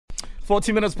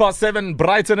40 minutes past 7,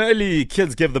 bright and early.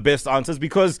 Kids give the best answers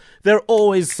because they're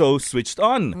always so switched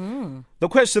on. The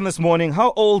question this morning,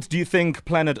 how old do you think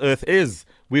planet Earth is?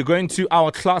 We're going to our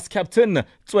class captain,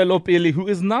 Tswelo Pele, who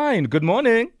is 9. Good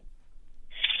morning.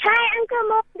 Hi, Uncle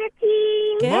Mo, the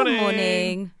team. Good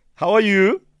morning. How are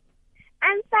you?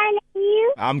 I'm fine, and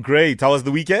you? I'm great. How was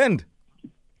the weekend?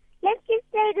 Let's just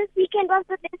say this weekend was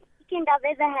the best weekend I've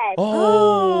ever had.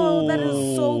 Oh, that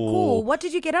is so cool. What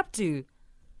did you get up to?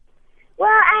 Well,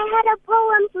 I had a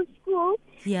poem for school.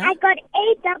 Yeah? I got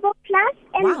A double plus,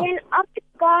 and Wow. then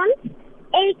octagons,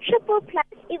 A triple plus.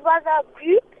 It was a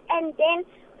group, and then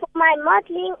for my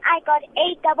modeling, I got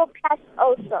A double plus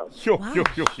also.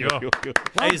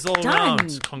 A's all done.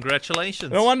 round.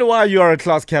 Congratulations. No wonder why you are a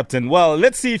class captain. Well,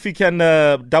 let's see if you can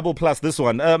double plus this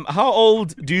one. How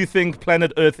old do you think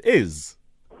planet Earth is?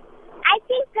 I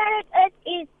think planet Earth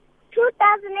is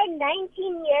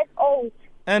 2019 years old.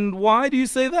 And why do you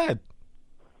say that?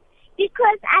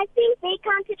 Because I think they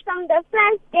counted from the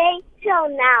first day till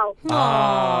now.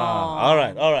 All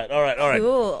right.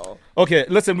 Cool. Okay,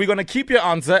 listen, we're going to keep your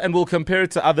answer and we'll compare it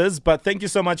to others. But thank you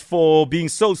so much for being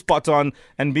so spot on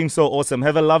and being so awesome.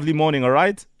 Have a lovely morning, all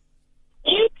right?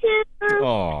 You too.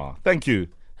 Oh, thank you.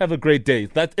 Have a great day.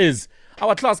 That is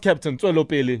our class captain, Tswelo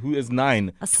Pele, who is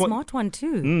 9. A smart one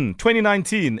too.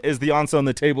 2019 is the answer on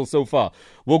the table so far.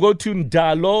 We'll go to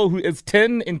Ndalo, who is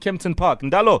 10 in Kempton Park.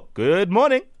 Ndalo, good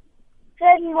morning.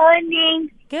 Good morning.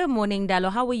 Good morning,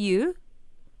 Dalo. How are you?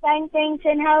 Fine, thanks.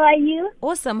 And how are you?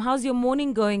 Awesome. How's your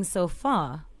morning going so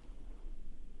far?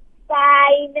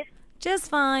 Fine. Just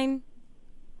fine.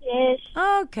 Yes.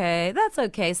 Okay, that's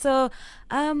okay. So,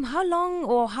 how long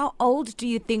or how old do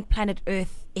you think planet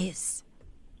Earth is?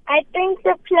 I think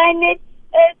the planet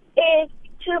Earth is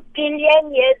 2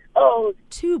 billion years old.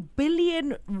 2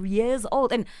 billion years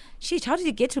old. And sheesh, how did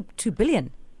you get to 2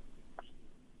 billion?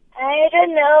 I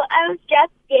don't know. I was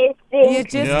just guessing. You're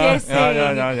just Yeah, guessing.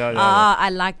 yeah. I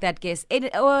like that guess.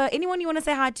 Anyone you want to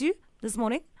say hi to this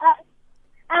morning?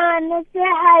 I want to say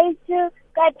hi to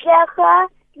Katlecha,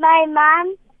 my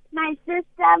mom, my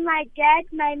sister, my dad,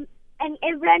 and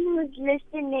everyone who's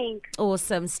listening.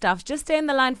 Awesome stuff. Just stay in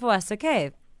the line for us,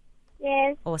 okay?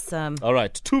 Yes. Awesome. All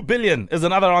right, 2 billion is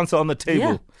another answer on the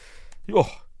table.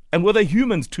 And were they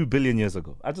humans 2 billion years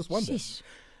ago? I just wonder. Sheesh.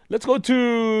 Let's go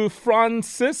to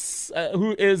Francis,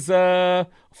 who is 9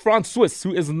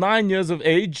 years of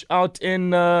age, out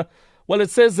in, it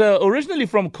says originally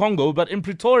from Congo, but in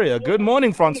Pretoria. Good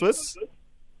morning, Francis.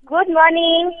 Good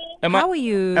morning. How are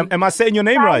you? Am I saying your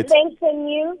name right? Thanks, and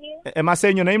you? Am I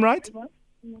saying your name right?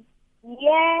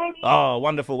 Yes. Oh,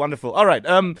 wonderful. All right.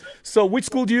 So which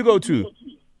school do you go to?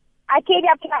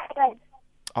 Arcadia Plaza.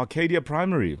 Arcadia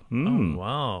Primary. Oh,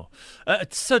 wow.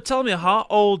 So tell me, how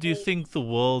old do you think the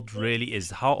world really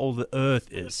is? How old the Earth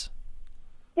is?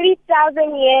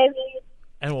 3,000 years.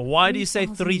 And why do you say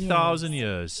 3,000 3,000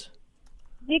 years?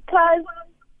 Because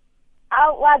I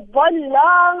was born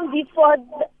long before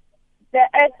the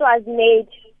Earth was made.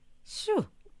 Shoo.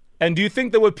 And do you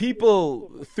think there were people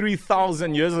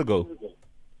 3,000 years ago?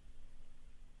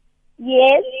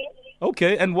 Yes.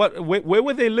 Okay. And where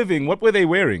were they living? What were they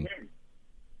wearing?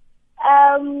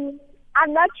 I'm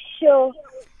not sure.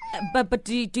 But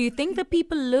do you think the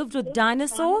people lived with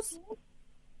dinosaurs?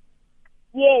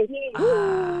 Yes.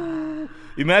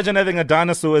 Imagine having a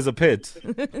dinosaur as a pet.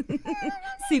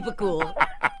 Super cool.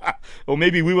 Or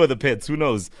maybe we were the pets. Who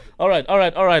knows? All right.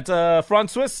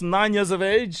 Francois, 9 years of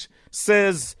age,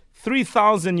 says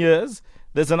 3,000 years.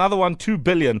 There's another one, 2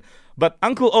 billion. But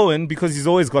Uncle Owen, because he's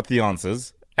always got the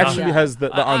answers, actually has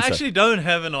the I answer. actually don't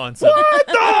have an answer.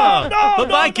 But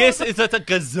my guess is that a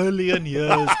gazillion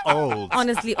years old.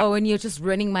 Honestly, Owen, you're just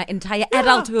ruining my entire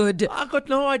adulthood. I got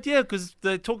no idea because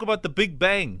they talk about the Big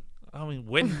Bang. I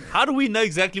mean, how do we know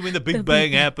exactly when the Big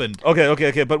Bang happened?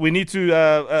 Okay. But we need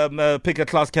to pick a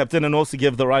class captain and also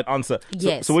give the right answer.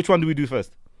 Yes. So which one do we do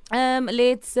first?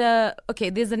 Let's,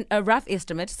 there's a rough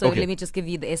estimate. So Okay. let me just give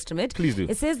you the estimate. Please do.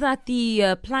 It says that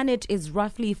the planet is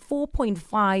roughly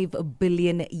 4.5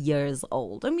 billion years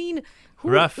old. I mean, who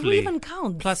Roughly. even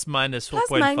counts? Plus minus Plus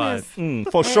 4.5.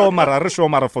 minus. For sure,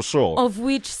 Mara, for sure. Of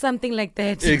which something like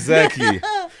that. Exactly.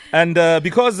 And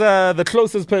because the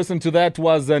closest person to that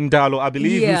was Ndalo, I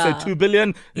believe, Yeah. who said 2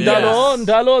 billion. Yes.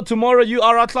 Ndalo, tomorrow you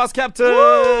are our class captain.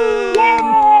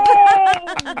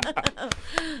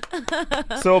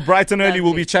 So bright and early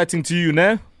we'll be chatting to you,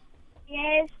 ne?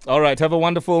 Yes. All right, have a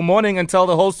wonderful morning and tell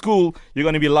the whole school you're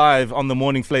going to be live on the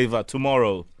Morning Flavor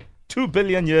tomorrow. 2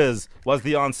 billion years was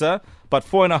the answer, but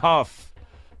 4.5,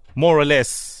 more or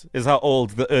less, is how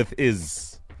old the Earth is.